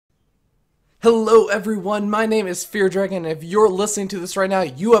Hello everyone, my name is Fear Dragon, and if you're listening to this right now,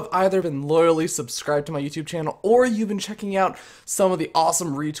 you have either been loyally subscribed to my YouTube channel, or you've been checking out some of the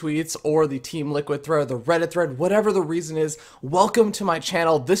awesome retweets, or the Team Liquid thread, or the Reddit thread, whatever the reason is. Welcome to my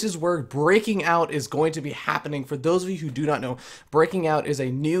channel. This is where Breaking Out is going to be happening. For those of you who do not know, Breaking Out is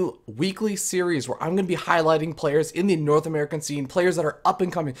a new weekly series where I'm going to be highlighting players in the North American scene, players that are up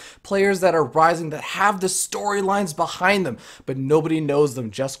and coming, players that are rising, that have the storylines behind them, but nobody knows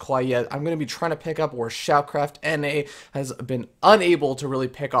them just quite yet. I'm going to be trying to pick up where Shoutcraft NA has been unable to really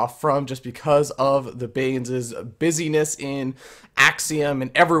pick off from, just because of the Banes' busyness in Axiom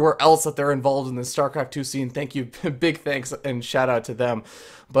and everywhere else that they're involved in the StarCraft 2 scene. Thank you, big thanks and shout out to them.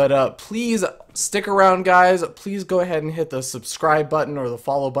 But please stick around, guys. Please go ahead and hit the subscribe button or the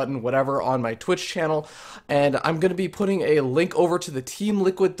follow button, whatever, on my Twitch channel. And I'm going to be putting a link over to the Team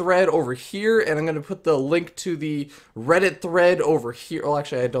Liquid thread over here, and I'm going to put the link to the Reddit thread over here. Well,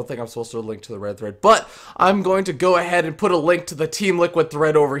 actually, I don't think I'm supposed to link to the Reddit thread, but I'm going to go ahead and put a link to the Team Liquid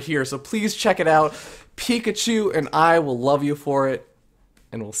thread over here. So please check it out. Pikachu and I will love you for it.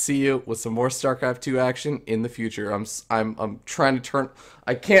 And we'll see you with some more StarCraft 2 action in the future. I'm trying to turn.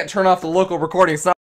 I can't turn off the local recording. It's not